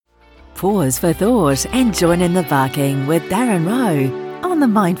pause for thought and join in the barking with Darren Rowe on The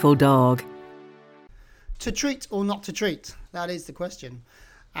Mindful Dog. To treat or not to treat? That is the question.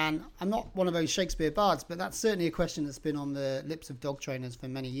 And I'm not one of those Shakespeare bards, but that's certainly a question that's been on the lips of dog trainers for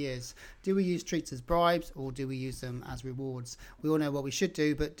many years. Do we use treats as bribes or do we use them as rewards? We all know what we should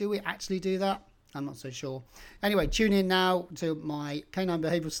do, but do we actually do that? I'm not so sure. Anyway, tune in now to my canine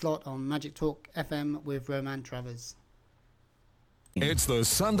behavioural slot on Magic Talk FM with Roman Travers. It's the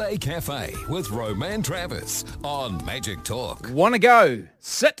Sunday Cafe with Roman Travers on Magic Talk. Want to go,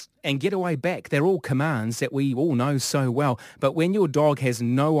 sit and get away back. They're all commands that we all know so well. But when your dog has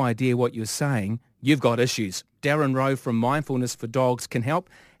no idea what you're saying, you've got issues. Darren Rowe from Mindfulness for Dogs can help,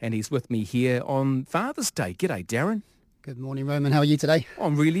 and he's with me here on Father's Day. G'day, Darren. Good morning, Roman. How are you today?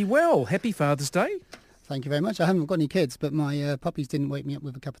 I'm really well. Happy Father's Day. Thank you very much. I haven't got any kids, but my puppies didn't wake me up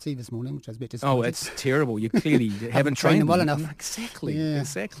with a cup of tea this morning, which I was a bit disappointed. Oh, it's terrible. You clearly haven't trained them well them. enough. Exactly, Yeah.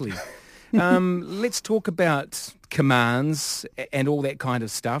 exactly. Let's talk about commands and all that kind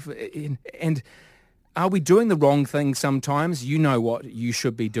of stuff. And are we doing the wrong thing sometimes? You know what you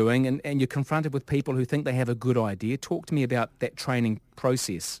should be doing, and you're confronted with people who think they have a good idea. Talk to me about that training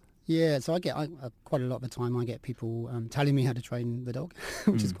process. Yeah, so I get quite a lot of the time I get people telling me how to train the dog,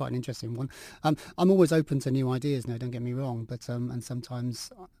 which is quite an interesting one. I'm always open to new ideas now, don't get me wrong, but and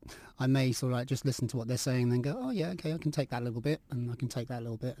sometimes I may sort of like just listen to what they're saying and then go, oh yeah, okay, I can take that a little bit and I can take that a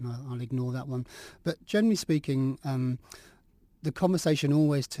little bit and I'll ignore that one. But generally speaking, the conversation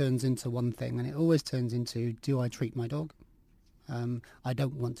always turns into one thing, and it always turns into, do I treat my dog? I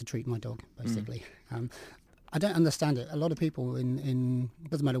don't want to treat my dog, basically. I don't understand it. A lot of people it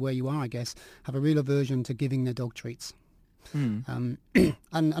doesn't matter where you are, I guess, have a real aversion to giving their dog treats. And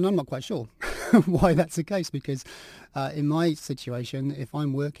I'm not quite sure why that's the case, because in my situation, if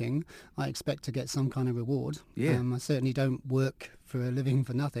I'm working, I expect to get some kind of reward. Yeah. I certainly don't work for a living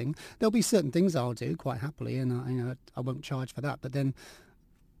for nothing. There'll be certain things I'll do quite happily, and I won't charge for that. But then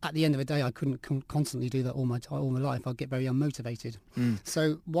at the end of the day, I couldn't constantly do that all my life. I'd get very unmotivated.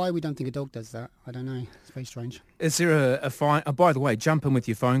 So why we don't think a dog does that, I don't know. It's very strange. Is there a fine... Oh, by the way, jump in with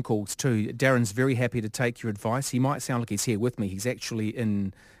your phone calls too. Darren's very happy to take your advice. He might sound like he's here with me. He's actually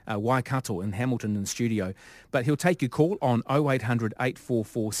in Waikato in Hamilton in the studio. But he'll take your call on 0800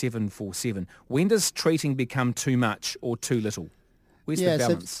 844 747. When does treating become too much or too little? Where's the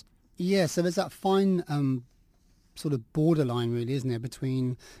balance? So there's that fine... sort of borderline, really, isn't there,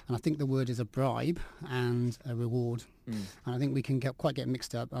 between, and I think the word is a bribe and a reward. And I think we can get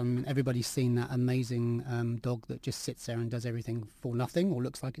mixed up. Everybody's seen that amazing dog that just sits there and does everything for nothing, or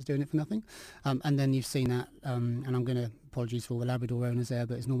looks like it's doing it for nothing. And then you've seen that, and I'm going to, apologies for all the Labrador owners there,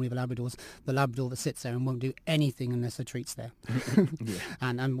 but it's normally the Labrador that sits there and won't do anything unless a treat's there.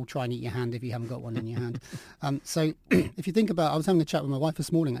 and will try and eat your hand if you haven't got one in your hand. So if you think about, I was having a chat with my wife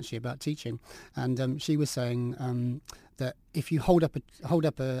this morning actually about teaching, and she was saying that if you hold up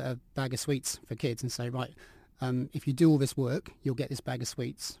a bag of sweets for kids and say, right, if you do all this work, you'll get this bag of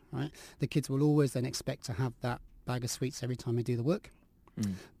sweets, right? The kids will always then expect to have that bag of sweets every time they do the work.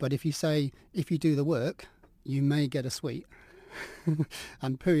 But if you say, if you do the work, you may get a sweet,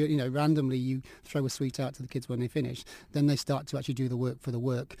 and randomly you throw a sweet out to the kids when they finish, then they start to actually do the work for the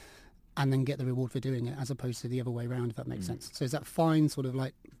work and then get the reward for doing it, as opposed to the other way around, if that makes sense. So is that fine sort of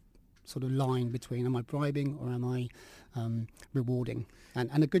line between, am I bribing or am I rewarding?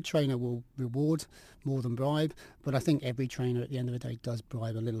 And a good trainer will reward more than bribe, but I think every trainer at the end of the day does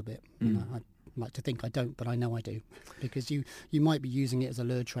bribe a little bit. I like to think I don't, but I know I do, because you might be using it as a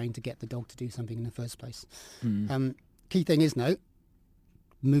lure train to get the dog to do something in the first place. Key thing is,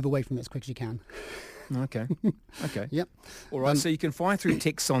 move away from it as quick as you can. Okay. Yep. All right, so you can fire through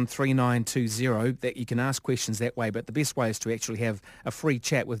texts on 3920, that you can ask questions that way, but the best way is to actually have a free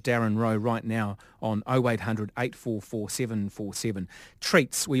chat with Darren Rowe right now on 0800 844 747.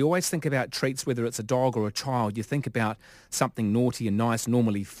 Treats. We always think about treats, whether it's a dog or a child. You think about something naughty and nice,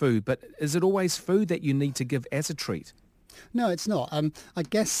 normally food, but is it always food that you need to give as a treat? No, it's not. I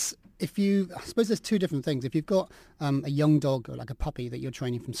guess... I suppose there's two different things. If you've got a young dog or like a puppy that you're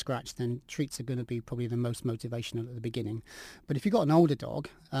training from scratch, then treats are going to be probably the most motivational at the beginning. But if you've got an older dog,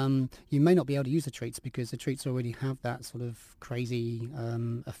 you may not be able to use the treats, because the treats already have that sort of crazy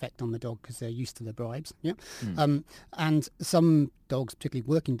effect on the dog because they're used to the bribes. Yeah. And some dogs, particularly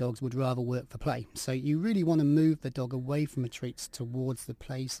working dogs, would rather work for play. So you really want to move the dog away from the treats towards the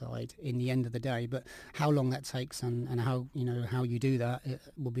play side in the end of the day. But how long that takes and how you do that, it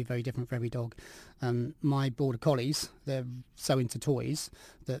will be very different for every dog. My border collies, they're so into toys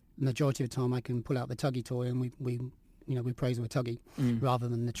that majority of the time I can pull out the tuggy toy and we praise with a tuggy rather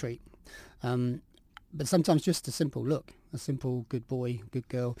than the treat. But sometimes just a simple look. a simple good boy, good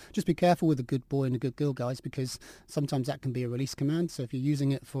girl. Just be careful with a good boy and a good girl, guys, because sometimes that can be a release command. So if you're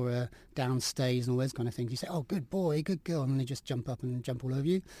using it for a down stays and all those kind of things, you say, oh, good boy, good girl, and then they just jump up and jump all over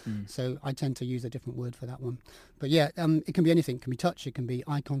you. So I tend to use a different word for that one. But yeah, it can be anything. It can be touch, it can be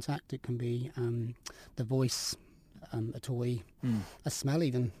eye contact, it can be the voice, a toy, a smell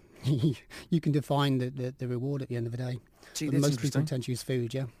even. You can define the reward at the end of the day. Gee, But that's most interesting. people tend to use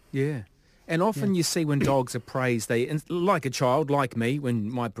food, yeah. Yeah. And often you see when dogs are praised, like a child, like me, when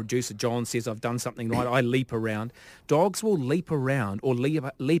my producer John says I've done something right, I leap around. Dogs will leap around or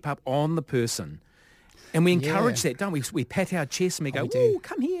leap up on the person. And we encourage that, don't we? We pat our chest and we go, do. "Ooh,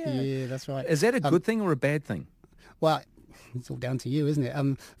 come here." Yeah, that's right. Is that a good thing or a bad thing? Well, it's all down to you, isn't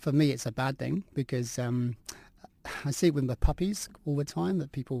it? For me, it's a bad thing because I see it with the puppies all the time,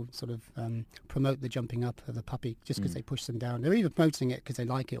 that people sort of promote the jumping up of the puppy just because they push them down. They're either promoting it because they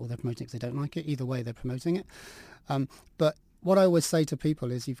like it or they're promoting it because they don't like it. Either way, they're promoting it. But what I always say to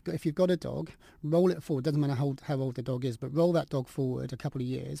people is if you've got a dog, roll it forward. Doesn't matter how old the dog is, but roll that dog forward a couple of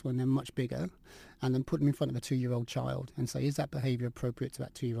years when they're much bigger and then put them in front of a 2-year-old child and say, is that behaviour appropriate to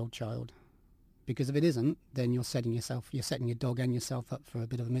that 2-year-old child? Because if it isn't, then you're setting your dog and yourself up for a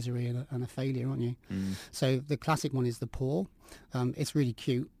bit of a misery and a failure, aren't you? So the classic one is the paw. It's really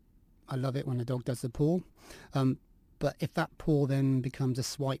cute. I love it when a dog does the paw. But if that paw then becomes a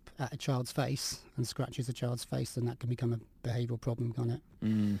swipe at a child's face and scratches a child's face, then that can become a behavioural problem, can't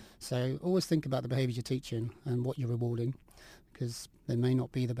it? So always think about the behaviours you're teaching and what you're rewarding, because they may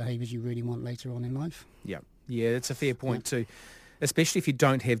not be the behaviours you really want later on in life. Yeah, it's a fair point too. Especially if you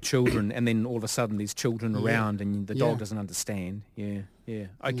don't have children and then all of a sudden there's children around and the dog doesn't understand. Yeah. Okay.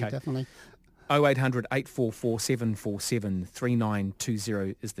 Yeah, definitely. 0800 844 747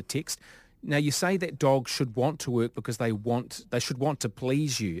 3920 is the text. Now, you say that dogs should want to work because they should want to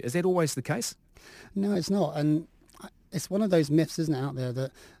please you. Is that always the case? No, it's not. And it's one of those myths, isn't it, out there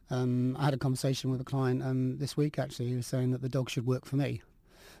that I had a conversation with a client this week, actually, who was saying that the dog should work for me.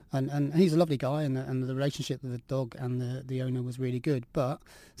 And he's a lovely guy, and the relationship with the dog and the owner was really good. But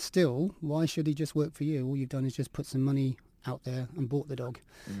still, why should he just work for you? All you've done is just put some money out there and bought the dog.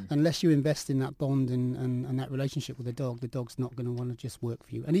 Unless you invest in that bond and that relationship with the dog's not going to want to just work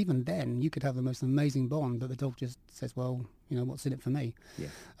for you. And even then, you could have the most amazing bond, but the dog just says, well, what's in it for me?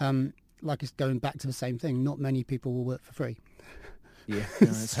 Like it's going back to the same thing. Not many people will work for free. Yeah, no,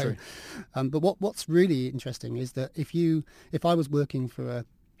 that's true. But what's really interesting is that if I was working for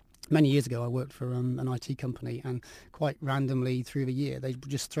many years ago, I worked for an IT company, and quite randomly through the year, they would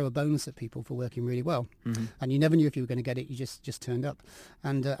just throw a bonus at people for working really well. And you never knew if you were going to get it. You just turned up.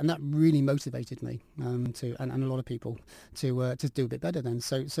 And that really motivated me and a lot of people to do a bit better then.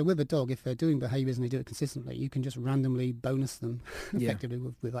 So with a dog, if they're doing behaviours and they do it consistently, you can just randomly bonus them effectively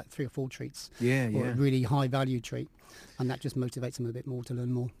with like 3 or 4 treats. Or a really high value treat. And that just motivates them a bit more to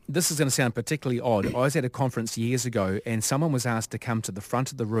learn more. This is going to sound particularly odd. I was at a conference years ago and someone was asked to come to the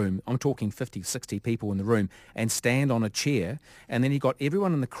front of the room, I'm talking 50, 60 people in the room, and stand on a chair, and then he got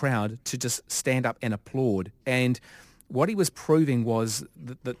everyone in the crowd to just stand up and applaud. And what he was proving was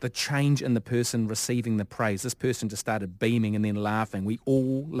the change in the person receiving the praise. This person just started beaming and then laughing. We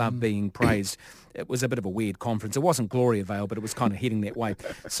all love being praised. It was a bit of a weird conference. It wasn't Gloria Vale, but it was kind of heading that way.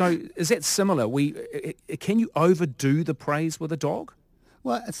 So is that similar? Can you overdo the praise with a dog?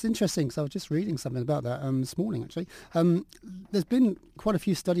 Well, it's interesting, because I was just reading something about that this morning, actually. There's been quite a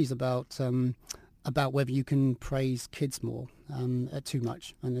few studies about whether you can praise kids more too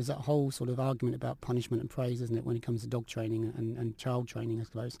much. And there's that whole sort of argument about punishment and praise, isn't it, when it comes to dog training and child training, I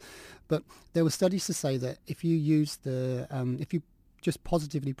suppose. But there were studies to say that if you use if you just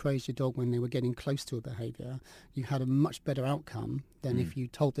positively praised your dog when they were getting close to a behaviour, you had a much better outcome than if you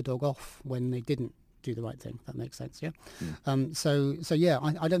told the dog off when they didn't do the right thing, if that makes sense, yeah?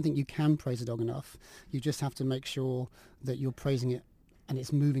 I don't think you can praise a dog enough. You just have to make sure that you're praising it and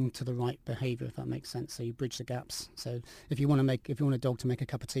it's moving to the right behaviour, if that makes sense. So you bridge the gaps. So if you want a dog to make a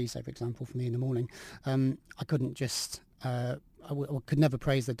cup of tea, say for example, for me in the morning, I couldn't just I could never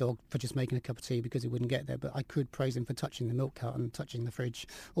praise the dog for just making a cup of tea because he wouldn't get there, but I could praise him for touching the milk carton, touching the fridge,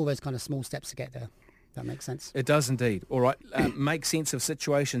 all those kind of small steps to get there. That makes sense. It does indeed. All right. Make sense of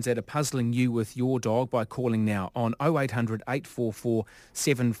situations that are puzzling you with your dog by calling now on 0800 844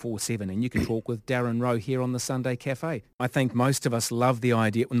 747, and you can talk with Darren Rowe here on the Sunday Cafe. I think most of us love the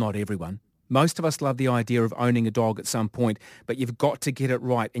idea, well, not everyone. Most of us love the idea of owning a dog at some point, but you've got to get it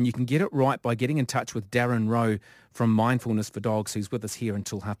right. And you can get it right by getting in touch with Darren Rowe from Mindfulness for Dogs, who's with us here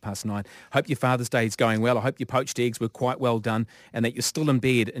until 9:30. Hope your Father's Day is going well. I hope your poached eggs were quite well done and that you're still in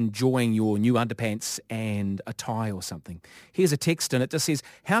bed enjoying your new underpants and a tie or something. Here's a text and it just says,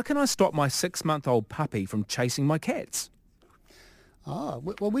 how can I stop my 6-month-old puppy from chasing my cats?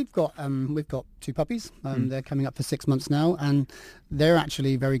 Well, we've got 2 puppies. They're coming up for 6 months now, and they're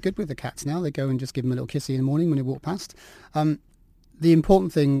actually very good with the cats now. They go and just give them a little kissy in the morning when they walk past. The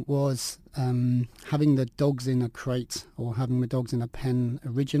important thing was having the dogs in a crate or having the dogs in a pen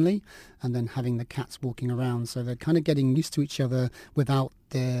originally, and then having the cats walking around. So they're kind of getting used to each other without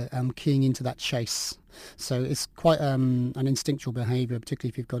their keying into that chase. So it's quite an instinctual behaviour,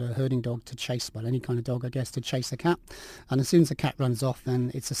 particularly if you've got a herding dog, to chase, well, any kind of dog, I guess, to chase a cat. And as soon as the cat runs off,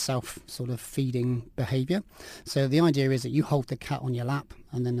 then it's a self sort of feeding behaviour. So the idea is that you hold the cat on your lap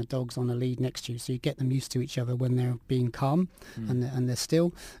and then the dog's on a lead next to you. So you get them used to each other when they're being calm and they're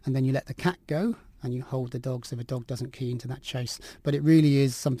still. And then you let the cat go and you hold the dog so the dog doesn't key into that chase. But it really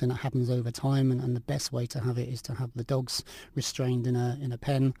is something that happens over time, and the best way to have it is to have the dogs restrained in a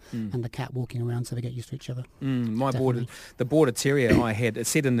pen and the cat walking around so they get used to each other. The Border Terrier I had, it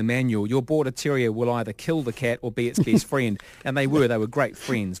said in the manual, your Border Terrier will either kill the cat or be its best friend. And they were great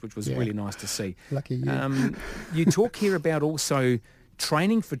friends, which was really nice to see. Lucky you. You talk here about also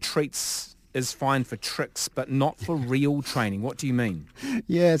training for treats is fine for tricks, but not for real training. What do you mean?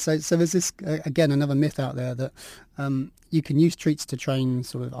 Yeah, so there's this, again, another myth out there that you can use treats to train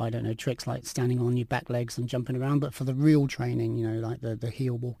sort of, I don't know, tricks like standing on your back legs and jumping around, but for the real training, you know, like the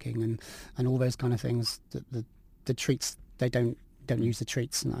heel walking and all those kind of things, the treats, they don't use the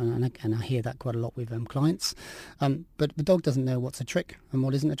treats, and I hear that quite a lot with clients. But the dog doesn't know what's a trick and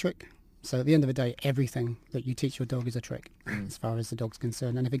what isn't a trick. So at the end of the day, everything that you teach your dog is a trick as far as the dog's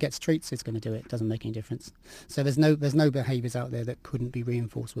concerned. And if it gets treats, it's going to do it. It doesn't make any difference. So there's no behaviours out there that couldn't be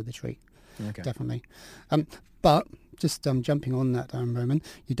reinforced with the treat. Okay. Definitely. But just jumping on that, Roman,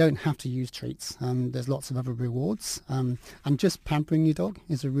 you don't have to use treats. There's lots of other rewards. And just pampering your dog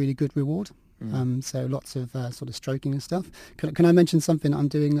is a really good reward. So lots of sort of stroking and stuff. Can I mention something I'm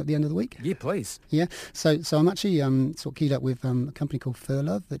doing at the end of the week? Yeah, please. Yeah. So I'm actually sort of keyed up with a company called Fur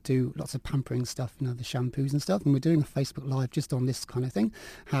Love that do lots of pampering stuff, you know, the shampoos and stuff. And we're doing a Facebook Live just on this kind of thing,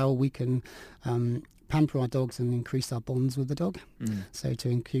 how we can pamper our dogs and increase our bonds with the dog. So to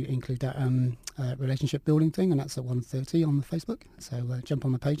include that relationship building thing, and that's at 1:30 on the Facebook. So jump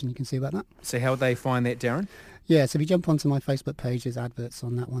on my page and you can see about that. So how would they find that, Darren? Yeah, so if you jump onto my Facebook page, there's adverts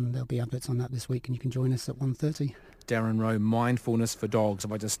on that one. There'll be adverts on that this week, and you can join us at 1:30. Darren Rowe, Mindfulness for Dogs.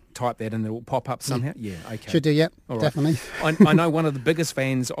 If I just type that in, it will pop up somehow? Yeah, okay. Should do, yeah, all right. Definitely. I know one of the biggest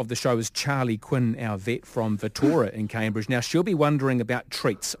fans of the show is Charlie Quinn, our vet from Vitora in Cambridge. Now, she'll be wondering about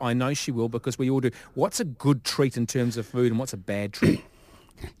treats. I know she will, because we all do. What's a good treat in terms of food and what's a bad treat?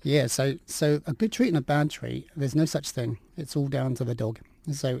 Yeah, so a good treat and a bad treat, there's no such thing. It's all down to the dog.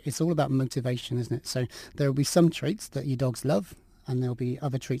 So it's all about motivation, isn't it? So there will be some treats that your dogs love, and there'll be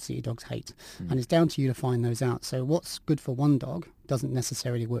other treats that your dogs hate. And it's down to you to find those out. So what's good for one dog doesn't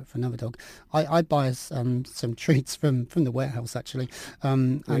necessarily work for another dog. I buy some treats from the warehouse, actually.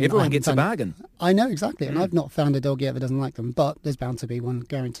 Everyone gets a bargain. I know, exactly. And I've not found a dog yet that doesn't like them, but there's bound to be one.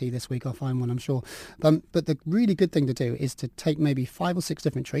 Guarantee this week I'll find one, I'm sure. But the really good thing to do is to take maybe 5 or 6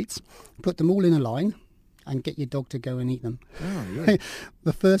 different treats, put them all in a line, and get your dog to go and eat them. Oh, yeah.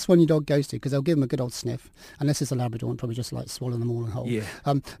 The first one your dog goes to, because they'll give them a good old sniff, unless it's a Labrador and probably just like swallow them all whole. Yeah.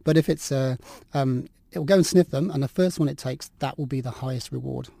 But if it's it will go and sniff them, and the first one it takes, that will be the highest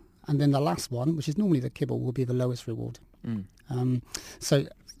reward. And then the last one, which is normally the kibble, will be the lowest reward.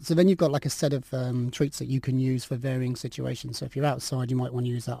 So then you've got like a set of treats that you can use for varying situations. So if you're outside, you might want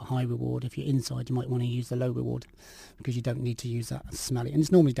to use that high reward. If you're inside, you might want to use the low reward, because you don't need to use that smelly. And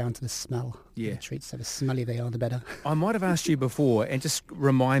it's normally down to the smell of the treats. So the smelly they are, the better. I might have asked you before, and just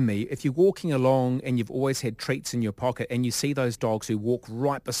remind me, if you're walking along and you've always had treats in your pocket and you see those dogs who walk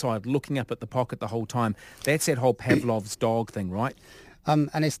right beside, looking up at the pocket the whole time, that's that whole Pavlov's dog thing, right?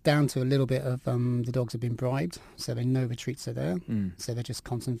 And it's down to a little bit of the dogs have been bribed, so they know the treats are there, so they're just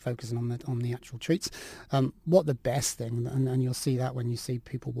constantly focusing on the actual treats. What the best thing, and you'll see that when you see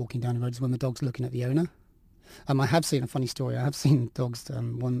people walking down the road, is when the dog's looking at the owner. I have seen a funny story. I have seen dogs,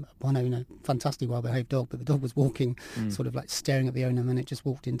 one owner, fantastically well-behaved dog, but the dog was walking sort of like staring at the owner, and then it just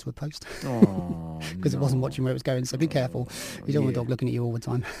walked into a post. Because it wasn't watching where it was going. So be careful. You don't want a dog looking at you all the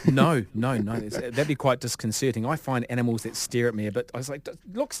time. No. That'd be quite disconcerting. I find animals that stare at me a bit, I was like,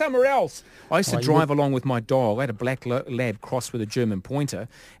 look somewhere else. I used to drive along with my dog. I had a black lab crossed with a German pointer,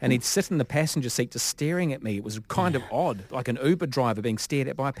 and he'd sit in the passenger seat just staring at me. It was kind of odd, like an Uber driver being stared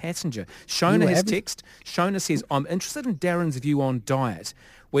at by a passenger. Shona has text. Shona says, I'm interested in Darren's view on diet.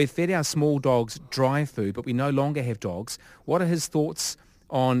 We've fed our small dogs dry food, but we no longer have dogs. What are his thoughts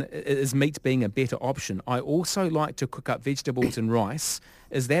on is meat being a better option? I also like to cook up vegetables and rice.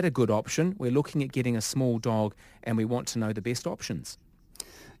 Is that a good option? We're looking at getting a small dog, and we want to know the best options.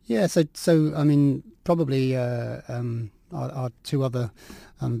 Yeah, so I mean, probably our two other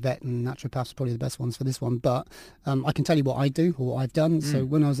vet and naturopaths are probably the best ones for this one. But I can tell you what I do or what I've done. So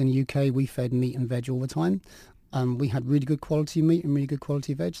when I was in the UK, we fed meat and veg all the time. We had really good quality meat and really good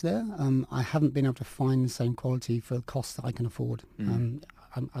quality veg there. I haven't been able to find the same quality for the cost that I can afford.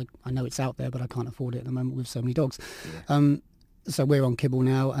 I know it's out there, but I can't afford it at the moment with so many dogs. Yeah. So we're on kibble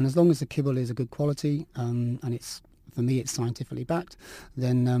now, and as long as the kibble is a good quality and it's, for me, it's scientifically backed,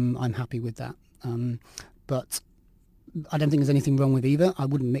 then I'm happy with that. But I don't think there's anything wrong with either. I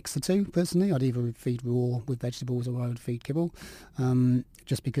wouldn't mix the two, personally. I'd either feed raw with vegetables or I would feed kibble,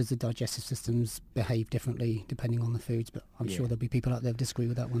 just because the digestive systems behave differently depending on the foods. But I'm sure there'll be people out there who disagree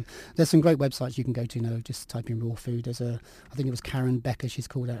with that one. There's some great websites you can go to now. Just type in raw food. There's I think it was Karen Becker, she's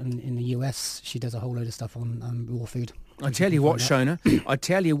called out in the US. She does a whole load of stuff on raw food. I tell you what, Shona, I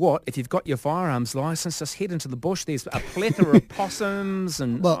tell you what, if you've got your firearms license, just head into the bush. There's a plethora of possums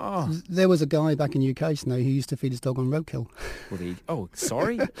and... there was a guy back in the UK, who used to feed his dog on roadkill.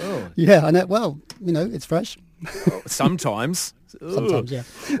 Sorry? Oh. Yeah, I know. Well, it's fresh. Sometimes. Sometimes, yeah.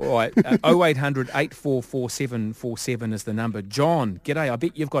 All right, 0800 844 747 is the number. John, g'day, I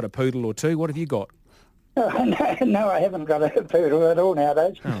bet you've got a poodle or two. What have you got? No, I haven't got a poodle at all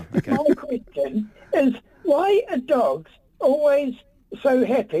nowadays. Oh, okay. My question is, why are dogs always so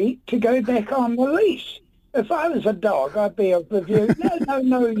happy to go back on the leash? If I was a dog, I'd be of the view,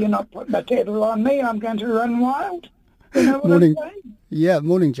 no, you're not putting a tether on me, I'm going to run wild. You know what I'm saying? Yeah,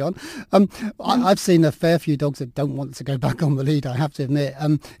 morning, John. I've seen a fair few dogs that don't want to go back on the lead, I have to admit.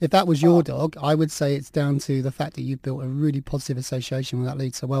 If that was your dog, I would say it's down to the fact that you've built a really positive association with that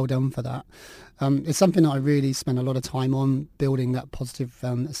lead, so well done for that. It's something that I really spend a lot of time on, building that positive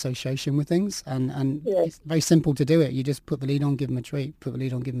association with things, and it's very simple to do it. You just put the lead on, give them a treat, put the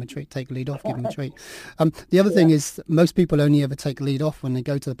lead on, give them a treat, take the lead off, give them a treat. The other thing is most people only ever take the lead off when they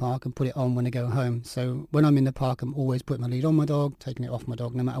go to the park and put it on when they go home. So when I'm in the park, I'm always putting my lead on my dog, taking it off my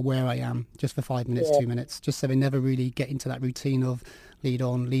dog, no matter where I am, just for 5 minutes, 2 minutes, just so they never really get into that routine of lead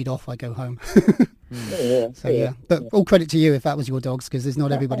on, lead off, I go home. But all credit to you if that was your dog's, because it's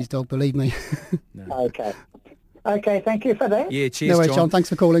not everybody's dog, believe me. No. Okay, thank you for that. Yeah, cheers, no worries, John. Thanks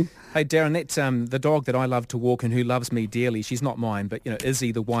for calling. Hey, Darren, that's the dog that I love to walk and who loves me dearly. She's not mine, but,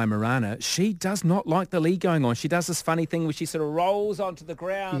 Izzy, the Weimaraner, she does not like the lead going on. She does this funny thing where she sort of rolls onto the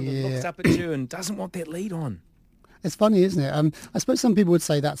ground and looks up at you and doesn't want that lead on. It's funny, isn't it? I suppose some people would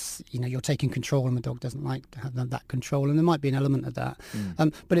say that's, you're taking control and the dog doesn't like to have that control, and there might be an element of that.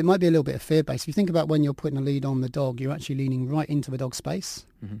 But it might be a little bit of fear-based. If you think about when you're putting a lead on the dog, you're actually leaning right into the dog's space.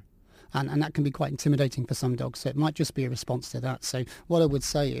 Mm-hmm. And that can be quite intimidating for some dogs. So it might just be a response to that. So what I would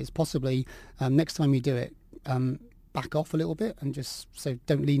say is possibly next time you do it, back off a little bit and so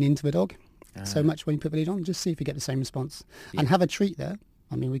don't lean into the dog so much when you put the lead on. Just see if you get the same response. And have a treat there.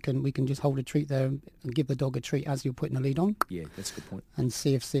 I mean, we can just hold a treat there and give the dog a treat as you're putting the lead on. Yeah, that's a good point. And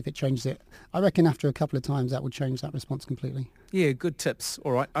see if it changes it. I reckon after a couple of times that will change that response completely. Yeah, good tips.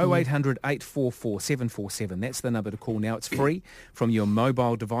 All right, 0800 844 747. That's the number to call now. It's free from your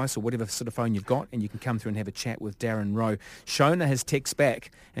mobile device or whatever sort of phone you've got, and you can come through and have a chat with Darren Rowe. Shona has text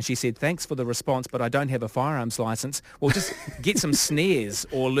back, and she said, thanks for the response, but I don't have a firearms license. Well, just get some snares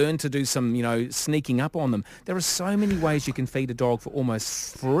or learn to do some, sneaking up on them. There are so many ways you can feed a dog for almost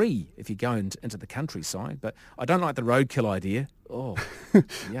free if you go into the countryside, but I don't like the roadkill idea. Oh,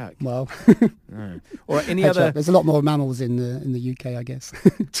 yuck. Well, no. All right, any other? There's a lot more mammals in the UK, I guess.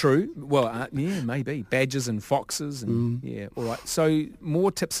 True. Well, maybe badgers and foxes, and all right. So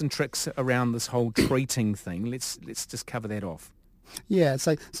more tips and tricks around this whole treating thing. Let's just cover that off. Yeah,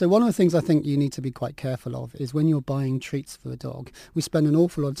 so one of the things I think you need to be quite careful of is when you're buying treats for the dog, we spend an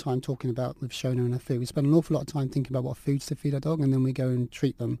awful lot of time talking about with Shona and her food. We spend an awful lot of time thinking about what foods to feed our dog, and then we go and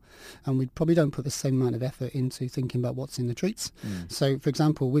treat them. And we probably don't put the same amount of effort into thinking about what's in the treats. So, for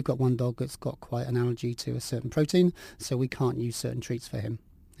example, we've got one dog that's got quite an allergy to a certain protein, so we can't use certain treats for him.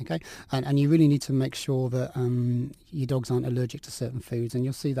 Okay, and you really need to make sure that your dogs aren't allergic to certain foods, and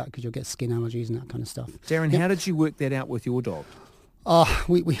you'll see that because you'll get skin allergies and that kind of stuff. Darren, how did you work that out with your dog?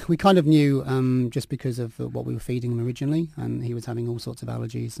 We kind of knew just because of what we were feeding him originally, and he was having all sorts of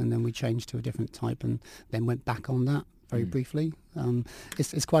allergies, and then we changed to a different type and then went back on that very briefly.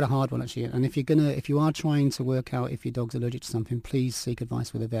 It's quite a hard one actually, and if you are trying to work out if your dog's allergic to something, please seek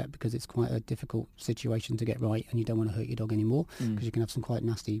advice with a vet, because it's quite a difficult situation to get right, and you don't want to hurt your dog anymore because you can have some quite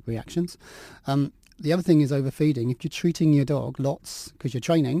nasty reactions. The other thing is overfeeding. If you're treating your dog lots because you're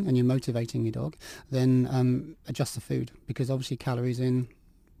training and you're motivating your dog, then adjust the food, because obviously calories in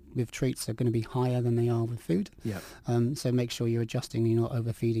with treats are going to be higher than they are with food. Yeah. So make sure you're adjusting and you're not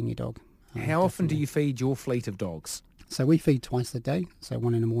overfeeding your dog. How often do you feed your fleet of dogs? So we feed twice a day, so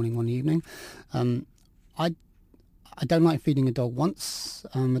one in the morning, one in the evening. I don't like feeding a dog once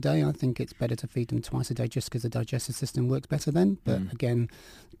a day. I think it's better to feed them twice a day just because the digestive system works better then. But again,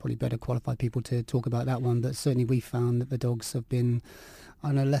 probably better qualified people to talk about that one. But certainly we found that the dogs have been,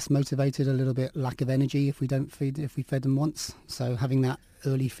 less motivated, a little bit lack of energy if we fed them once. So having that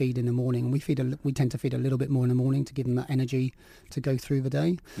early feed in the morning, we tend to feed a little bit more in the morning to give them that energy to go through the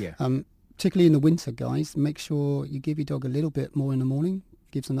day. Yeah. Particularly in the winter, guys, make sure you give your dog a little bit more in the morning,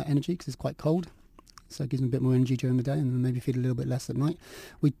 gives them that energy because it's quite cold. So it gives them a bit more energy during the day, and then maybe feed a little bit less at night.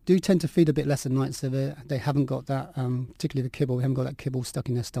 We do tend to feed a bit less at night, so they haven't got that, particularly the kibble, they haven't got that kibble stuck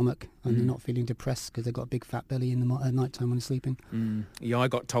in their stomach, and they're not feeling depressed because they've got a big fat belly at night time when they're sleeping. Yeah, I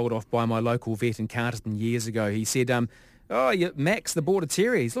got told off by my local vet in Carterton years ago. He said, Max, the Border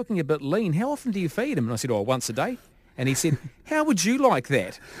Terrier, he's looking a bit lean. How often do you feed him? And I said, once a day. And he said, how would you like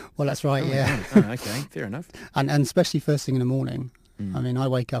that? Well, that's right, yeah. Okay, fair enough. And especially first thing in the morning. I mean, I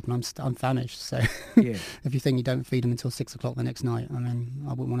wake up and I'm famished, so yeah. If you think you don't feed them until 6 o'clock the next night, I mean, I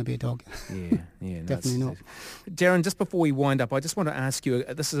wouldn't want to be a dog. Yeah, Definitely not. Darren, just before we wind up, I just want to ask you,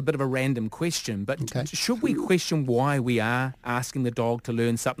 this is a bit of a random question, but should we question why we are asking the dog to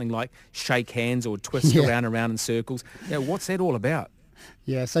learn something like shake hands or twist around in circles? What's that all about?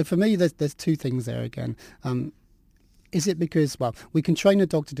 Yeah, so for me, there's two things there again. Is it because, we can train a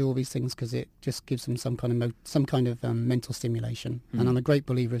dog to do all these things because it just gives them some kind of mental stimulation. And I'm a great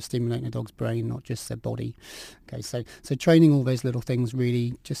believer of stimulating a dog's brain, not just their body. Okay, so training all those little things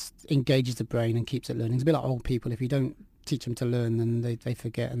really just engages the brain and keeps it learning. It's a bit like old people. If you don't teach them to learn, then they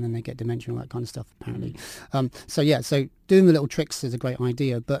forget, and then they get dementia and all that kind of stuff, apparently. So doing the little tricks is a great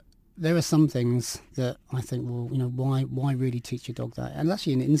idea, but there are some things that I think, why really teach your dog that? And it's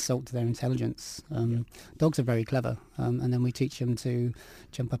actually an insult to their intelligence. Dogs are very clever, and then we teach them to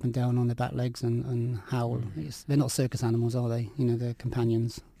jump up and down on their back legs and howl. They're not circus animals, are they? They're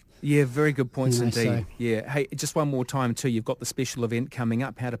companions. Yeah, very good points indeed. So. Yeah. Hey, just one more time too, you've got the special event coming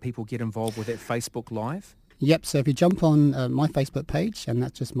up. How do people get involved with that Facebook Live? Yep, so if you jump on my Facebook page, and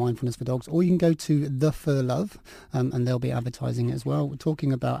that's just Mindfulness for Dogs, or you can go to The Fur Love, and they'll be advertising it as well. We're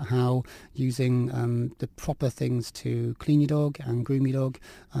talking about how using the proper things to clean your dog and groom your dog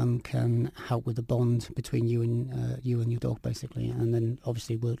can help with the bond between you and your dog, basically, and then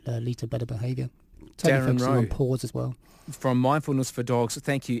obviously will lead to better behaviour. Totally focusing on paws as well. From Mindfulness for Dogs,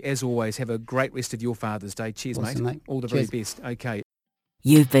 thank you as always. Have a great rest of your Father's Day. Cheers, awesome, mate. All the Cheers. very best. Okay.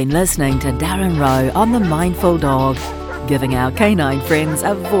 You've been listening to Darren Rowe on The Mindful Dog, giving our canine friends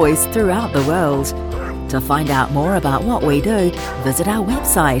a voice throughout the world. To find out more about what we do, visit our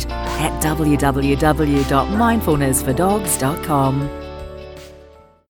website at www.mindfulnessfordogs.com.